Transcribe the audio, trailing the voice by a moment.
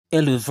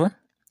Hello everyone,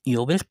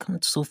 you're welcome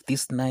to solve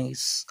this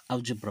nice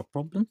algebra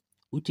problem,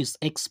 which is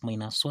x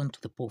minus 1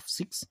 to the power of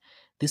 6.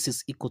 This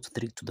is equal to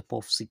 3 to the power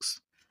of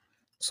 6.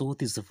 So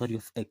what is the value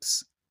of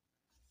x?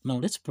 Now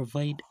let's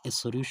provide a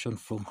solution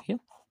from here.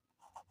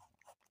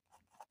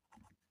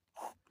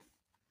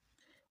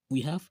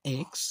 We have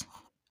x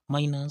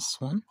minus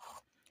 1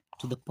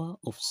 to the power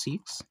of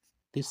 6.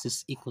 This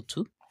is equal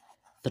to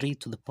 3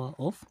 to the power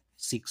of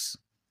 6.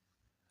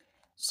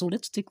 So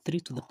let's take 3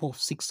 to the power of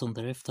 6 on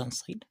the left hand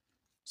side,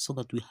 so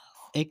that we have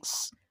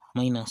x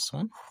minus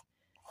 1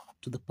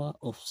 to the power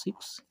of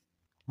 6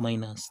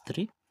 minus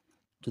 3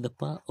 to the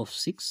power of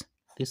 6.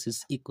 This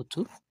is equal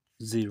to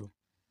 0.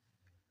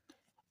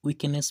 We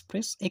can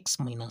express x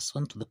minus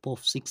 1 to the power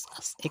of 6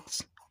 as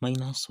x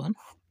minus 1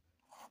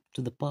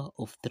 to the power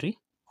of 3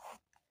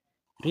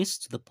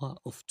 raised to the power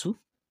of 2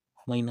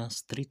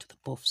 minus 3 to the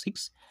power of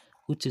 6,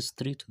 which is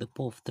 3 to the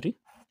power of 3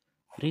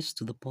 raised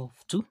to the power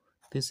of 2.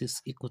 This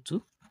is equal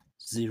to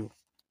 0.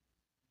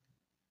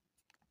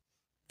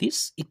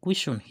 This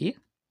equation here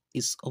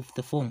is of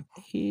the form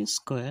a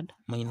squared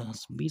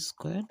minus b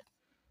squared.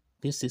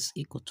 This is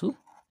equal to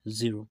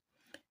 0.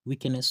 We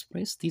can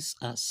express this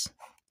as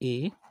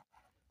a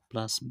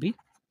plus b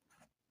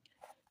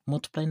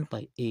multiplied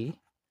by a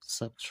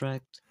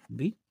subtract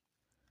b.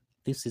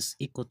 This is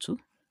equal to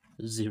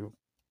 0.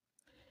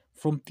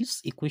 From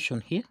this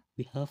equation here,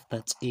 we have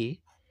that a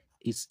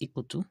is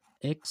equal to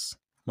x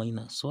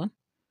minus 1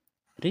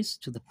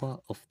 raised to the power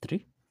of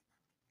 3.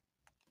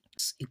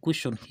 This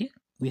equation here,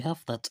 we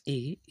have that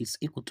a is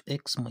equal to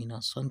x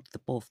minus 1 to the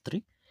power of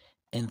 3,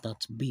 and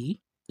that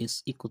b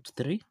is equal to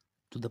 3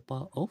 to the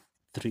power of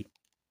 3.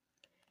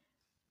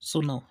 So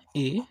now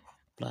a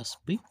plus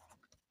b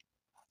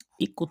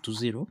equal to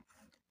 0.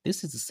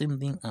 This is the same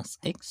thing as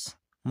x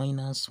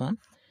minus 1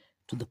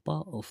 to the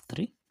power of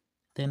 3,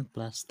 then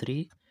plus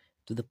 3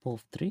 to the power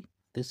of 3.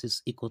 This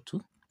is equal to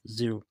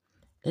 0.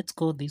 Let's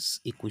call this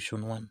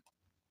equation 1.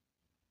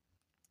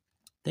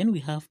 Then we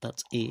have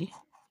that a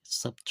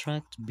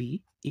subtract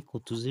b equal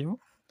to 0.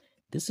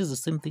 This is the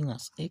same thing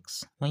as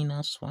x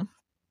minus 1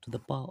 to the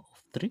power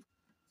of 3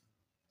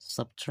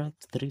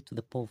 subtract 3 to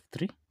the power of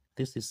 3.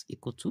 This is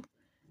equal to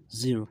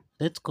 0.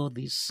 Let's call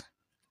this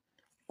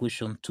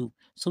equation 2.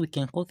 So we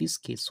can call this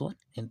case 1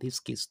 and this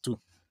case 2.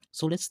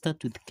 So let's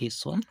start with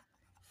case 1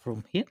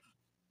 from here.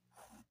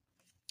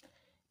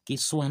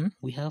 Case 1,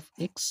 we have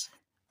x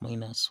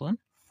minus 1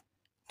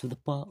 to the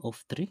power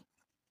of 3,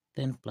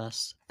 then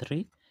plus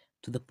 3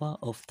 to the power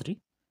of 3.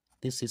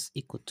 This is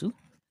equal to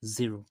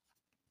 0.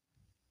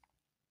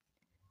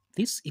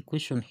 This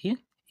equation here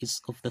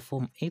is of the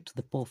form a to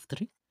the power of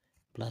 3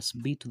 plus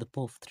b to the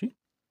power of 3,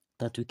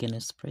 that we can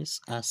express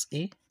as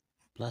a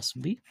plus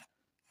b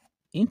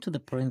into the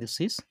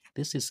parentheses.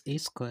 This is a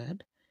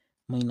squared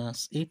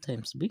minus a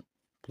times b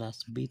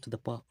plus b to the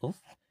power of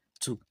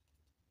 2.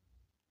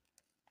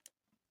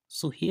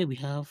 So here we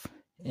have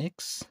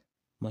x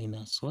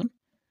minus 1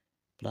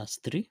 plus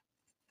 3.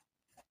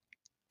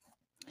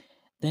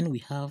 Then we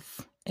have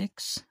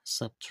x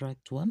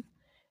subtract 1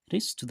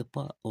 raised to the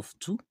power of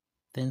 2,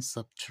 then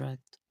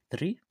subtract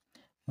 3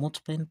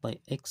 multiplied by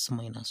x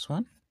minus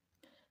 1,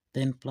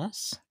 then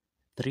plus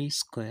 3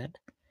 squared,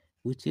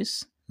 which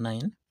is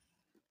 9.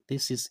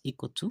 This is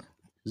equal to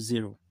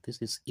 0.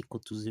 This is equal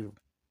to 0.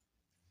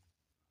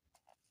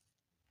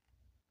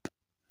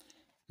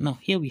 Now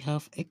here we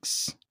have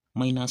x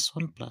minus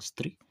 1 plus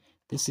 3.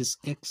 This is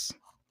x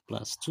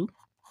plus 2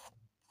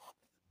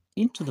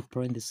 into the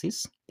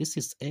parentheses. This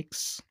is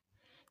x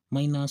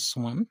minus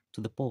 1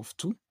 to the power of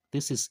 2.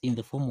 This is in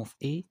the form of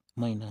a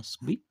minus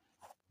b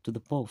to the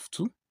power of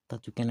 2,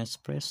 that you can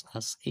express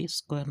as a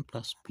squared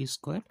plus b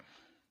squared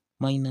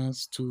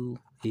minus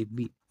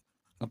 2ab.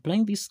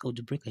 Applying this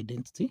algebraic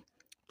identity,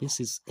 this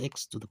is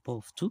x to the power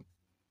of 2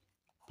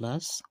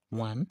 plus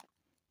 1,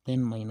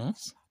 then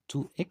minus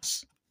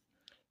 2x,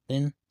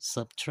 then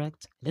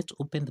subtract, let's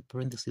open the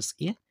parentheses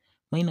here,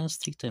 minus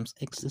 3 times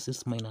x, this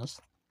is minus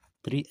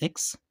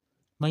 3x,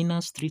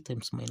 minus 3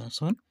 times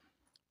minus 1,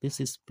 this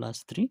is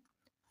plus 3,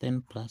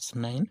 then plus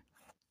 9,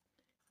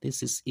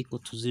 this is equal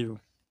to 0.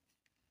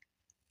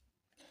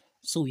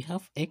 So we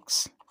have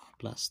x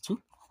plus 2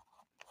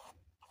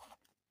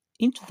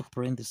 into the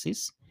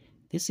parentheses.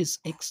 This is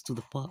x to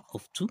the power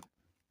of 2.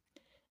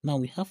 Now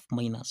we have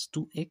minus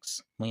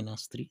 2x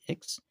minus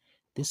 3x.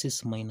 This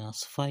is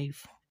minus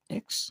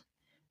 5x.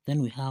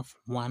 Then we have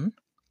 1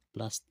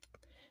 plus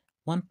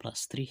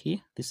 3 here.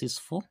 This is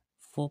 4.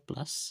 4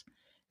 plus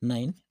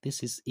 9.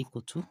 This is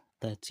equal to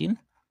 13.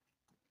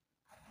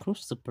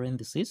 Close the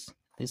parentheses.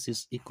 This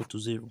is equal to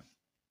 0.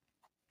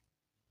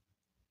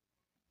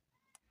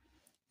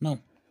 Now,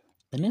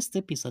 the next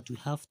step is that we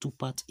have two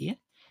parts here.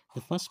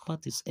 The first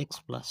part is x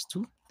plus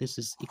 2. This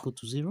is equal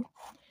to 0.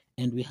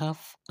 And we have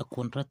a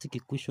quadratic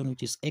equation,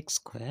 which is x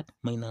squared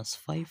minus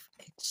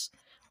 5x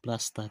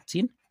plus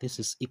 13. This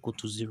is equal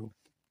to 0.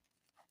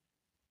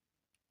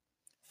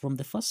 From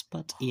the first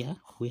part here,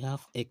 we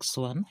have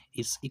x1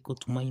 is equal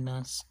to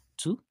minus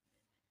 2.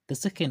 The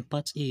second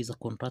part here is a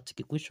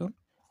quadratic equation,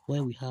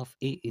 where we have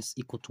a is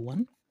equal to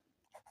 1,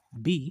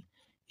 b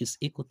is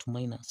equal to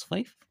minus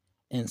 5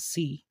 and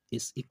c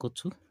is equal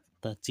to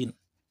 13.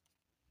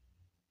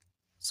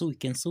 So we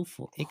can solve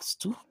for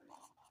x2,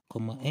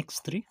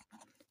 x3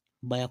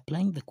 by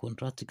applying the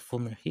quadratic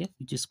formula here,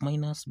 which is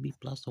minus b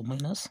plus or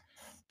minus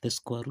the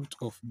square root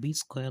of b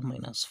squared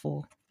minus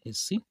 4 is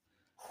c.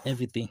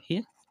 Everything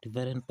here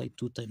divided by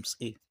 2 times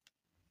a.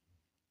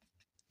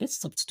 Let's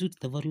substitute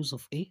the values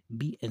of a,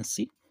 b, and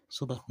c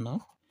so that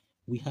now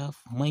we have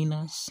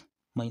minus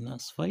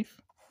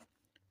 5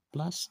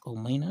 plus or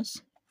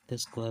minus the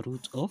square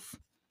root of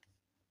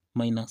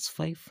minus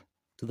 5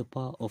 to the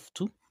power of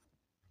 2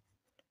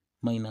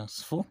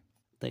 minus 4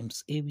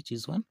 times a, which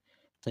is 1,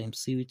 times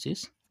c, which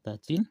is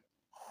 13.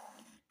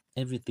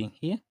 Everything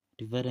here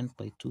divided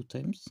by 2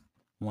 times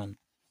 1.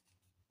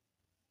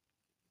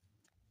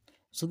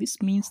 So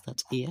this means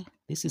that here,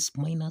 this is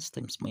minus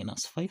times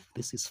minus 5,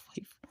 this is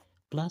 5,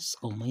 plus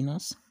or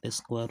minus the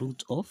square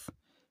root of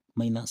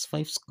minus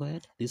 5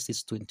 squared, this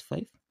is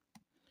 25,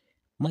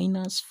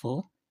 minus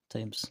 4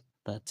 times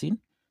 13,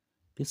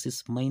 this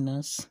is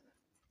minus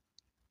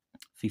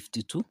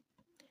 52.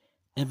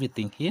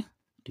 Everything here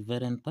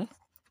divided by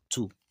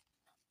 2.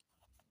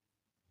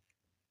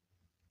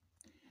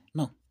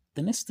 Now,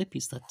 the next step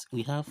is that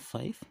we have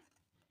 5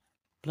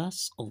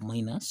 plus or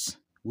minus,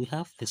 we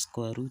have the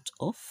square root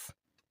of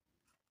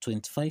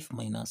 25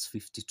 minus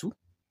 52.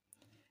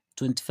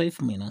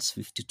 25 minus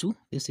 52,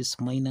 this is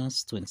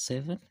minus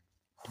 27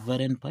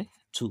 divided by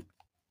 2.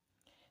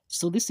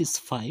 So this is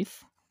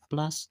 5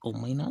 plus or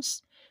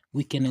minus.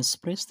 We can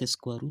express the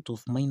square root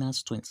of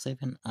minus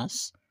 27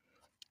 as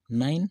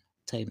 9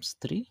 times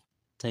 3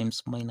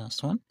 times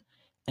minus 1.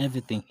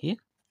 Everything here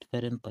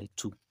divided by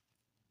 2.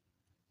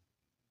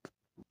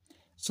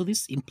 So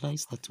this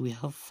implies that we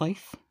have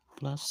 5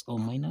 plus or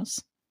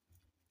minus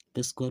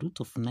the square root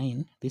of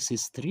 9, this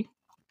is 3.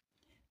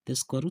 The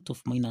square root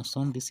of minus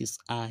 1, this is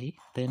I,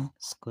 then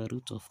square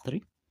root of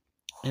 3.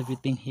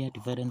 Everything here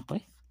divided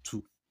by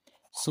 2.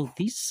 So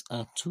these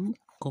are two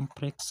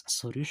complex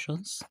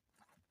solutions.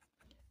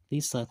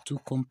 These are two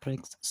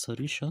complex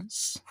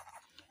solutions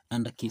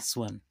under case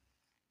 1.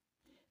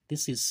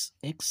 This is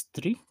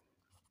x3.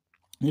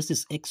 This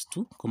is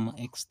x2,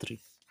 x3.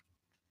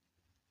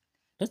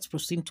 Let's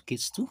proceed to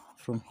case 2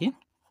 from here.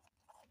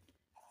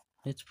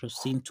 Let's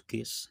proceed to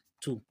case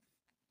 2.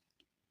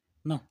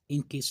 Now,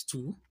 in case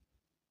 2,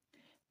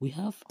 we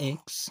have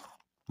x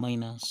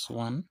minus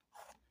 1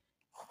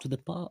 to the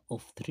power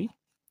of 3,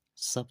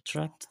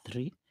 subtract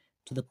 3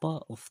 to the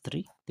power of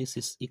 3, this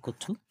is equal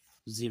to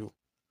 0.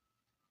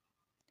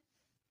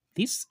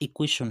 This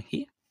equation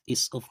here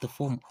is of the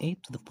form a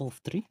to the power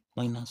of 3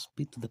 minus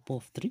b to the power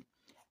of 3,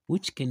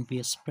 which can be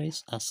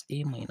expressed as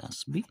a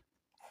minus b.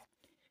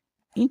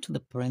 Into the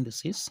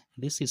parentheses,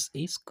 this is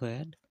a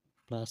squared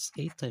plus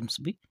a times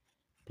b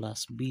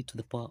plus b to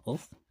the power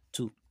of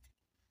 2.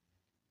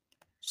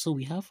 So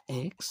we have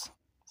x,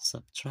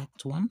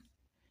 subtract 1,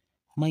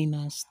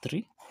 minus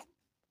 3,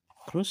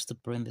 cross the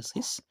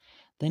parentheses.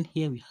 Then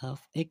here we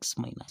have x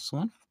minus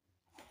 1,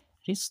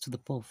 raised to the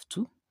power of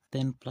 2,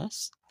 then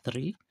plus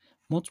 3,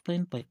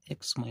 multiplied by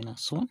x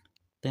minus 1,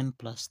 then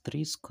plus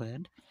 3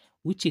 squared,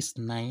 which is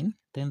 9,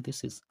 then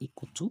this is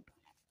equal to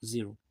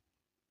 0.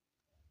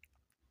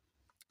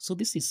 So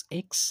this is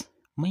x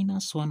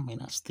minus 1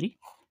 minus 3,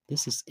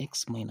 this is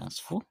x minus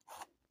 4.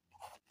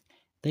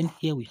 Then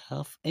here we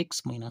have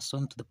x minus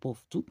 1 to the power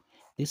of 2.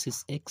 This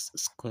is x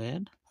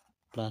squared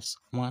plus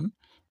 1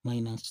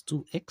 minus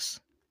 2x.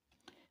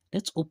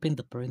 Let's open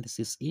the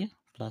parentheses here,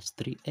 plus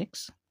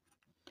 3x.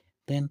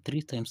 Then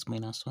 3 times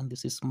minus 1,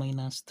 this is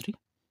minus 3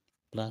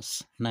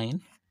 plus 9.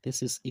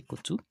 This is equal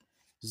to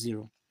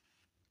 0.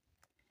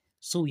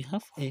 So we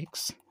have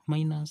x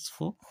minus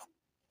 4.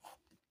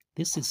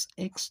 This is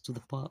x to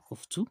the power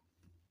of 2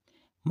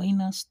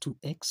 minus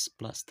 2x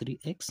plus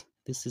 3x.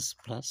 This is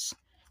plus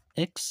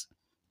x.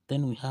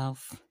 Then we have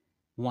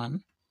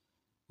 1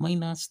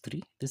 minus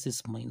 3. This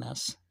is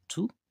minus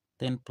 2.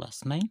 Then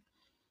plus 9.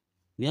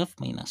 We have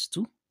minus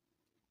 2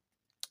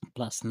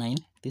 plus 9.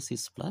 This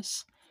is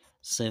plus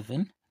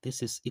 7.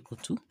 This is equal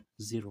to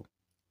 0.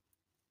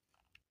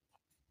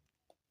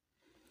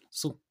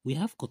 So we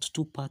have got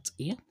two parts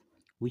here.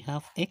 We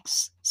have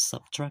x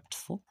subtract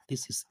 4.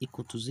 This is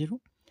equal to 0.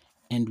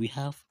 And we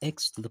have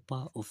x to the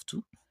power of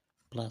 2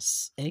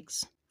 plus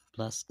x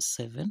plus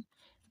 7.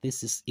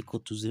 This is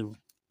equal to 0.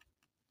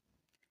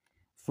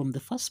 From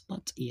the first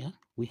part here,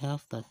 we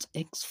have that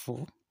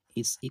x4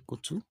 is equal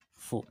to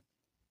 4.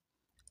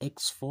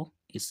 x4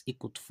 is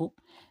equal to 4.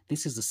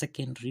 This is the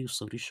second real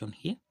solution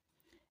here.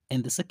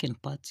 And the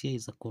second part here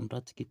is a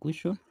quadratic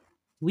equation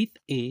with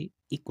a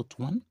equal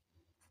to 1,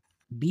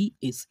 b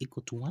is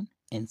equal to 1,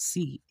 and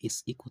c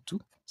is equal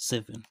to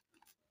 7.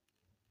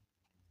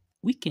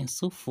 We can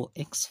solve for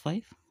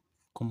x5,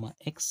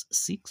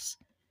 x6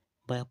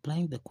 by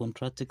applying the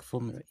quadratic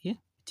formula here,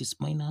 which is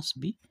minus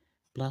b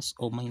plus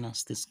or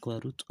minus the square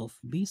root of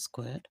b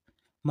squared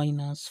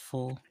minus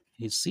 4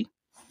 is c.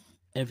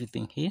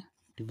 Everything here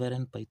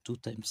divided by 2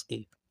 times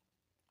a.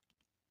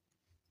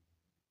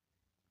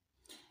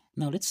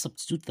 Now let's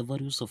substitute the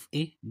values of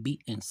a, b,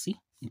 and c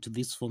into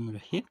this formula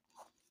here,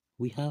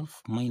 we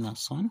have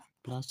minus 1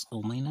 plus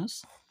or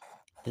minus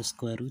the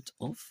square root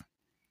of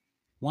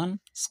 1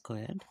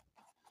 squared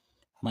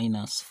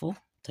minus 4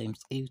 times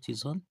a, which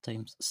is 1,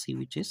 times c,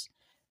 which is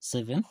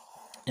 7,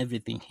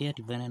 everything here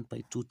divided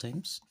by 2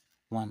 times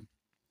 1.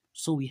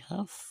 So we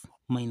have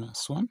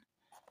minus 1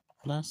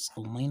 plus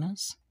or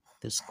minus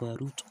the square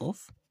root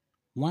of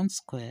 1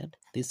 squared,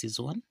 this is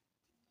 1,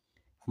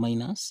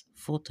 minus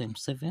 4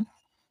 times 7,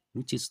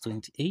 which is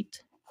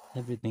 28,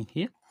 everything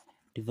here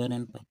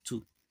divided by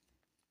 2.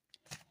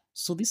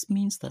 So this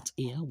means that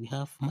here we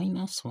have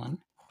minus 1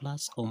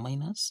 plus or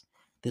minus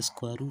the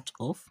square root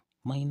of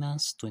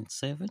minus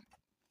 27,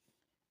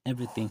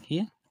 everything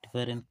here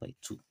divided by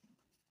 2.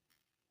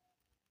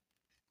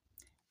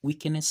 We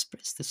can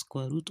express the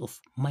square root of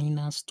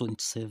minus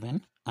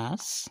 27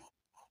 as,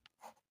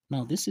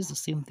 now this is the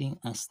same thing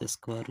as the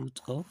square root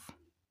of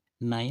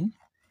 9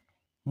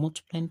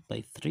 multiplied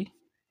by 3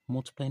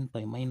 multiplied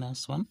by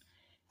minus 1,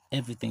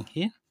 everything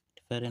here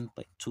divided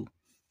by 2.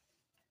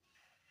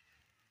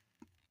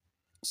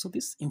 So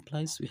this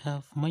implies we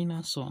have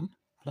minus 1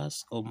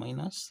 plus or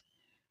minus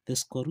the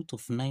square root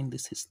of 9,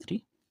 this is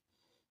 3,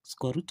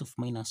 square root of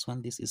minus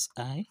 1, this is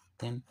I,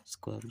 then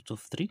square root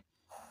of 3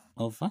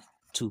 over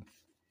 2.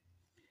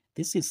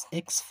 This is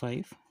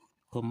x5,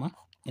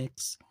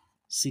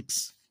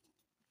 x6.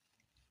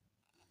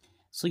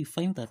 So you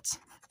find that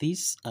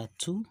these are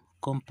two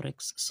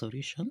complex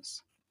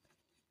solutions.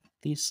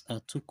 These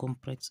are two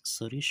complex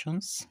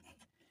solutions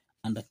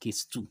under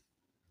case 2.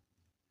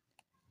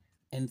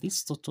 And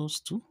this totals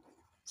to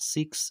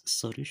 6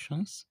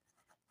 solutions.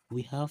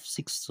 We have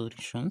 6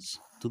 solutions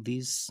to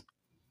this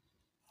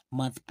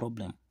math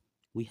problem.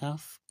 We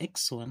have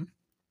x1.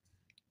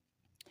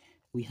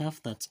 We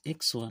have that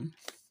x1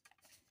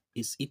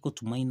 is equal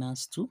to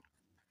minus 2.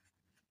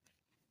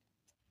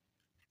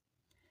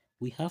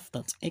 We have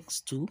that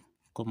x2,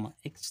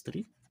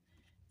 x3.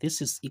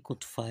 This is equal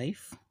to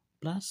 5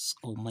 plus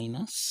or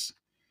minus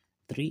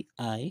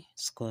 3i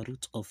square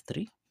root of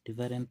 3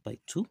 divided by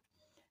 2.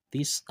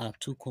 These are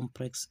two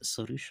complex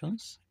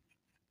solutions.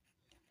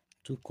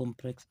 Two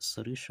complex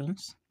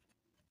solutions.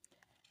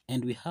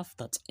 And we have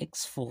that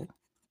x4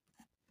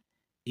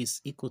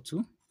 is equal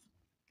to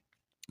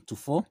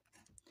 4.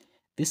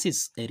 This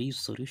is a real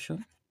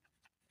solution.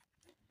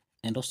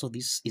 And also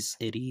this is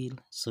a real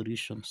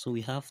solution. So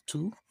we have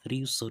two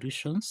real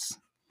solutions.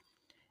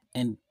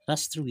 And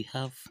lastly, we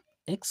have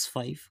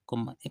x5,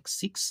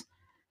 x6,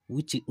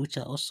 which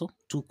are also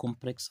two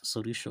complex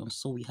solutions.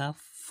 So we have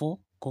 4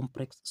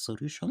 complex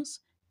solutions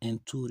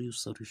and 2 real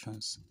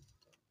solutions.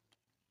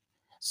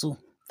 So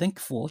thank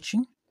you for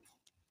watching.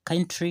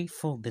 Kindly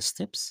follow the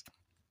steps.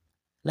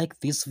 Like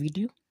this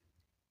video.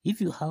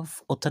 If you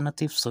have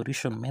alternative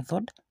solution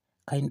method,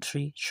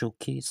 kindly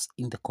showcase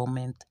in the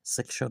comment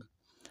section.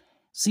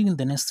 See you in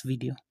the next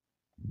video.